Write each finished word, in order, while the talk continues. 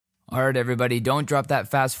All right, everybody, don't drop that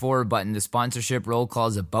fast forward button. The sponsorship roll call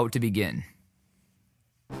is about to begin.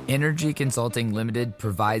 Energy Consulting Limited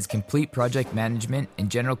provides complete project management and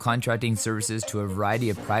general contracting services to a variety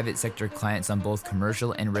of private sector clients on both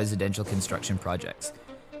commercial and residential construction projects.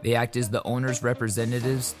 They act as the owner's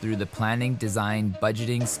representatives through the planning, design,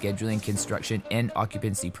 budgeting, scheduling, construction, and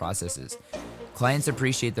occupancy processes. Clients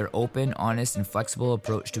appreciate their open, honest, and flexible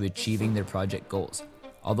approach to achieving their project goals.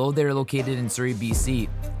 Although they're located in Surrey, BC,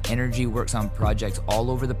 Energy works on projects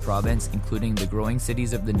all over the province, including the growing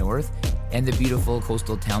cities of the north and the beautiful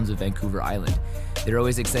coastal towns of Vancouver Island. They're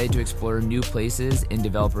always excited to explore new places and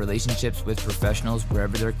develop relationships with professionals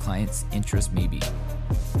wherever their clients' interests may be.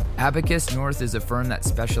 Abacus North is a firm that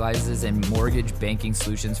specializes in mortgage banking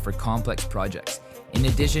solutions for complex projects. In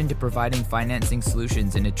addition to providing financing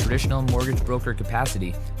solutions in a traditional mortgage broker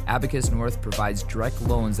capacity, Abacus North provides direct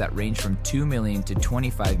loans that range from $2 million to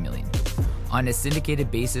 $25 million. On a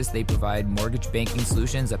syndicated basis, they provide mortgage banking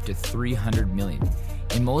solutions up to $300 million.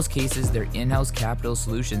 In most cases, their in-house capital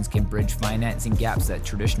solutions can bridge financing gaps that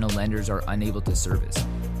traditional lenders are unable to service.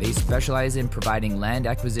 They specialize in providing land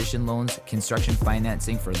acquisition loans, construction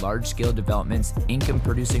financing for large-scale developments,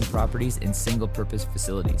 income-producing properties, and single-purpose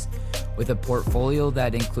facilities. With a portfolio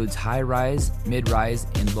that includes high-rise, mid-rise,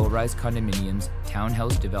 and low-rise condominiums,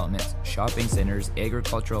 townhouse developments, shopping centers,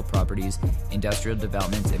 agricultural properties, industrial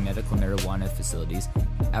developments, and medical marijuana facilities,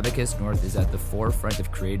 Abacus North is at the forefront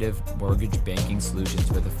of creative mortgage banking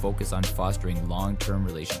solutions with a focus on fostering long-term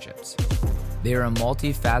relationships. They are a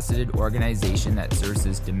multifaceted organization that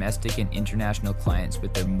services domestic and international clients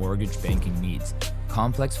with their mortgage banking needs.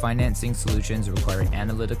 Complex financing solutions require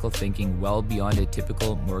analytical thinking well beyond a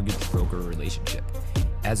typical mortgage broker relationship.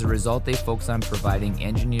 As a result, they focus on providing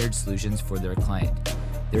engineered solutions for their client.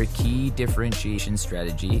 Their key differentiation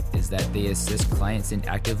strategy is that they assist clients in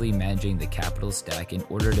actively managing the capital stack in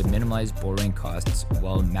order to minimize borrowing costs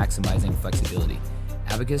while maximizing flexibility.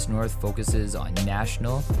 Abacus North focuses on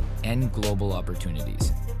national and global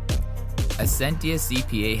opportunities. Ascentia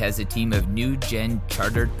CPA has a team of new-gen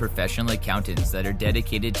chartered professional accountants that are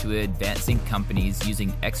dedicated to advancing companies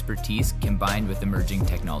using expertise combined with emerging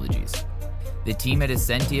technologies. The team at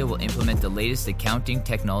Ascentia will implement the latest accounting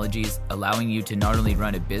technologies, allowing you to not only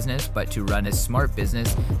run a business, but to run a smart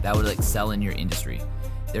business that will excel in your industry.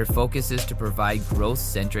 Their focus is to provide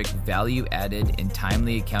growth-centric, value-added, and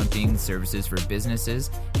timely accounting services for businesses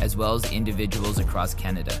as well as individuals across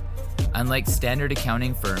Canada. Unlike standard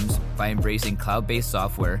accounting firms, by embracing cloud-based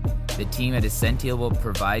software, the team at Ascentia will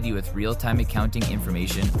provide you with real-time accounting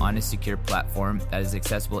information on a secure platform that is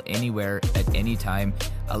accessible anywhere at any time,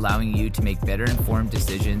 allowing you to make better informed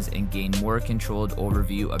decisions and gain more controlled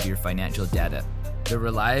overview of your financial data. The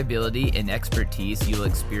reliability and expertise you will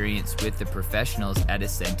experience with the professionals at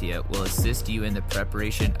Ascentia will assist you in the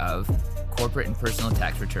preparation of corporate and personal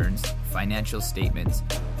tax returns, financial statements,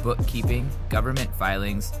 bookkeeping, government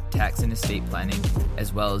filings, tax and estate planning,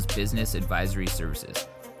 as well as business advisory services.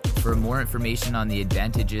 For more information on the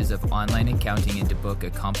advantages of online accounting and to book a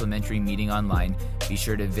complimentary meeting online, be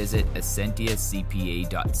sure to visit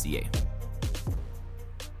ascentiacpa.ca.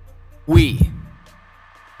 We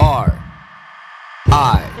are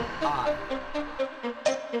I.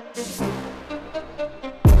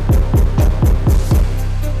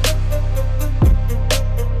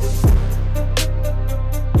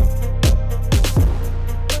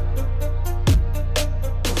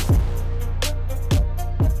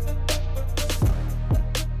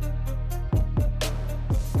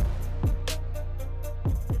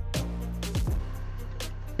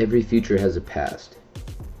 Every future has a past.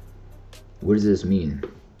 What does this mean?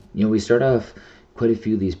 We start off quite a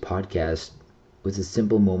few of these podcasts with a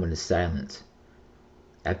simple moment of silence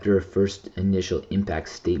after a first initial impact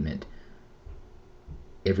statement.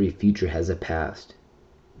 Every future has a past.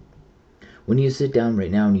 When you sit down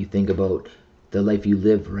right now and you think about the life you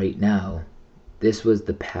live right now, this was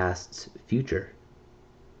the past's future.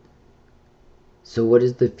 So what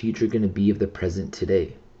is the future going to be of the present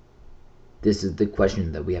today? This is the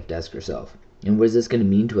question that we have to ask ourselves. And what is this going to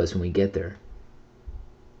mean to us when we get there?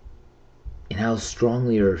 And how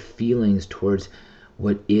strongly are our feelings towards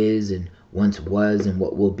what is and once was and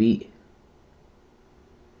what will be?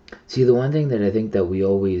 See, the one thing that I think that we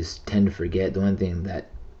always tend to forget, the one thing that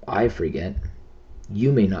I forget,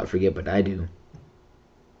 you may not forget, but I do,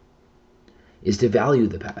 is to value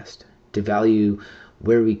the past, to value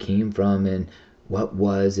where we came from and what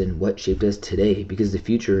was and what shaped us today, because the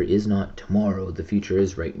future is not tomorrow. The future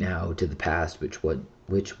is right now to the past, which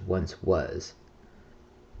once was.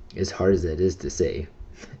 As hard as that is to say,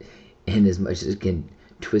 and as much as it can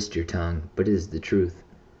twist your tongue, but it is the truth.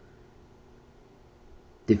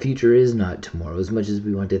 The future is not tomorrow, as much as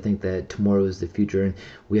we want to think that tomorrow is the future and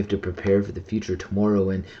we have to prepare for the future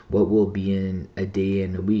tomorrow and what will be in a day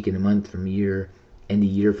and a week and a month from a year and a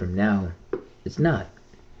year from now. It's not.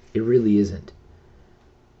 It really isn't.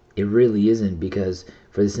 It really isn't, because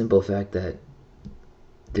for the simple fact that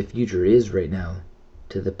the future is right now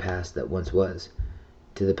to the past that once was,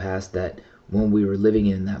 to the past that when we were living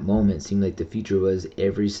in that moment seemed like the future was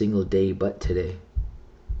every single day but today.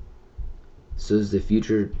 So is the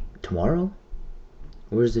future tomorrow?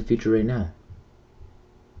 Or is the future right now?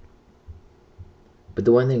 But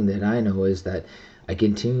the one thing that I know is that I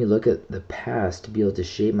continue to look at the past to be able to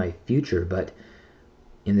shape my future, but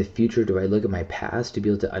in the future, do I look at my past to be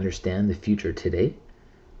able to understand the future today?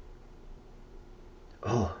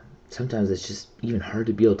 Oh, sometimes it's just even hard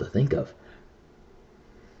to be able to think of.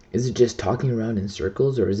 Is it just talking around in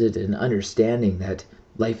circles, or is it an understanding that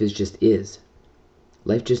life is?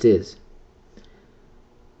 Life just is.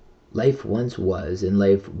 Life once was, and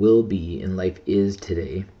life will be, and life is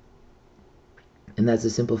today. And that's a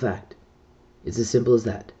simple fact. It's as simple as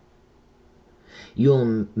that.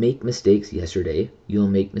 You'll make mistakes yesterday, you'll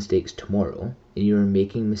make mistakes tomorrow, and you're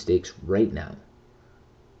making mistakes right now.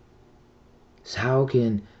 So how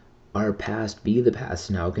can our past be the past,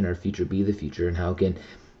 and how can our future be the future, and how can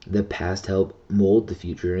the past help mold the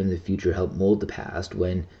future and the future help mold the past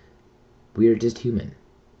when we are just human?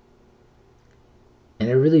 And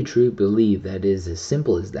I really truly believe that it is as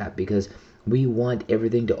simple as that, because we want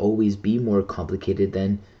everything to always be more complicated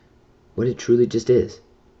than what it truly just is.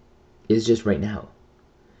 It's just right now.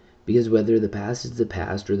 Because whether the past is the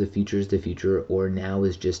past or the future is the future or now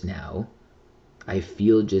is just now, I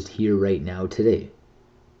feel just here right now today.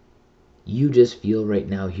 You just feel right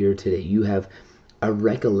now here today. You have a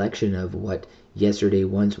recollection of what yesterday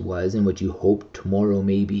once was and what you hope tomorrow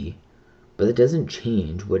may be. But that doesn't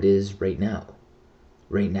change what is right now.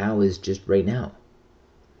 Right now is just right now.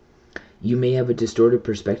 You may have a distorted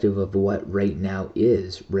perspective of what right now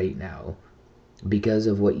is right now because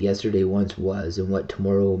of what yesterday once was and what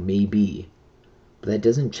tomorrow may be. But that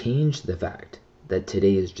doesn't change the fact that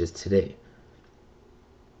today is just today.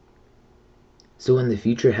 So when the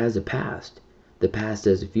future has a past, the past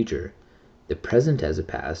has a future, the present has a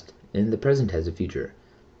past, and the present has a future.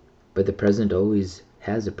 But the present always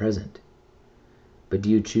has a present. But do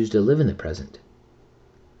you choose to live in the present?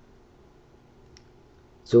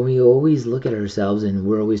 So we always look at ourselves, and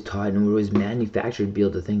we're always taught and we're always manufactured to be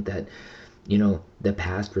able to think that, the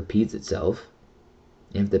past repeats itself.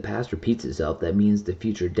 And if the past repeats itself, that means the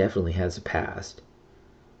future definitely has a past.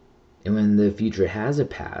 And when the future has a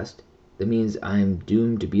past, that means I'm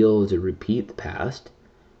doomed to be able to repeat the past.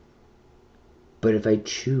 But if I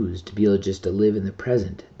choose to be able just to live in the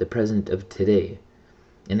present of today,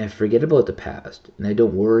 and I forget about the past, and I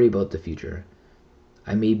don't worry about the future,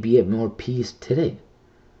 I may be at more peace today.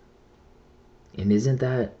 And isn't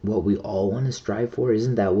that what we all want to strive for?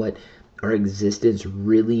 Isn't that what our existence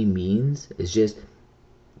really means? It's just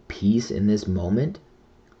peace in this moment?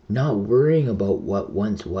 Not worrying about what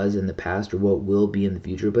once was in the past or what will be in the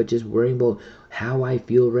future, but just worrying about how I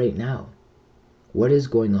feel right now. What is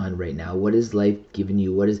going on right now? What is life given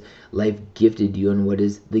you? What is life gifted you? And what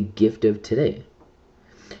is the gift of today?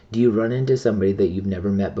 Do you run into somebody that you've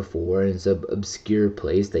never met before in some obscure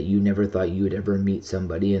place that you never thought you would ever meet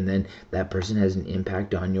somebody, and then that person has an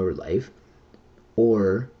impact on your life?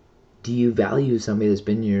 Or do you value somebody that's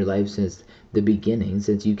been in your life since the beginning,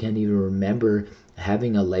 since you can't even remember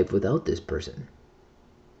having a life without this person?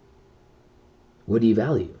 What do you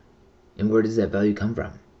value? And where does that value come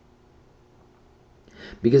from?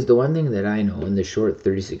 Because the one thing that I know in the short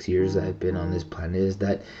 36 years I've been on this planet is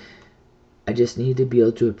that I just need to be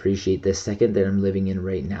able to appreciate the second that I'm living in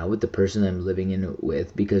right now with the person I'm living in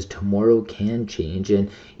with, because tomorrow can change. And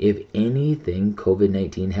if anything,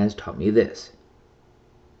 COVID-19 has taught me this.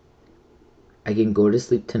 I can go to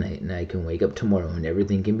sleep tonight and I can wake up tomorrow and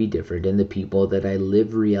everything can be different, and the people that I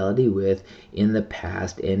live reality with in the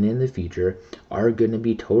past and in the future are going to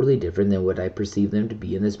be totally different than what I perceive them to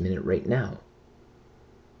be in this minute right now.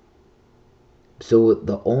 So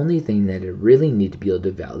the only thing that I really need to be able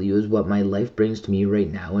to value is what my life brings to me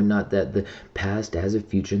right now, and not that the past has a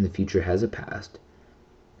future and the future has a past.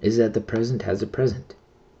 Is that the present has a present.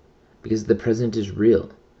 Because the present is real.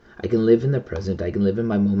 I can live in the present. I can live in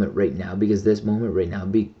my moment right now, because this moment right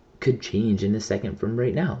now could change in a second from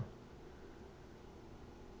right now.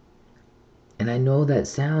 And I know that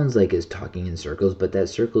sounds like it's talking in circles, but that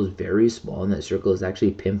circle is very small, and that circle is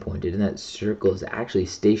actually pinpointed, and that circle is actually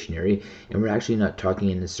stationary, and we're actually not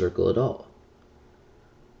talking in a circle at all.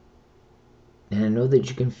 And I know that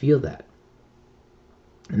you can feel that.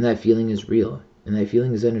 And that feeling is real. And that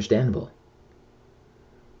feeling is understandable.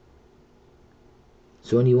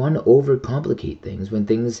 So when you want to overcomplicate things, when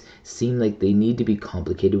things seem like they need to be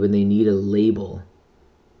complicated, when they need a label,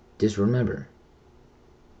 just remember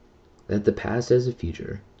that the past has a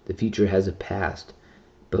future, the future has a past,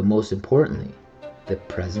 but most importantly, the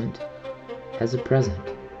present has a present.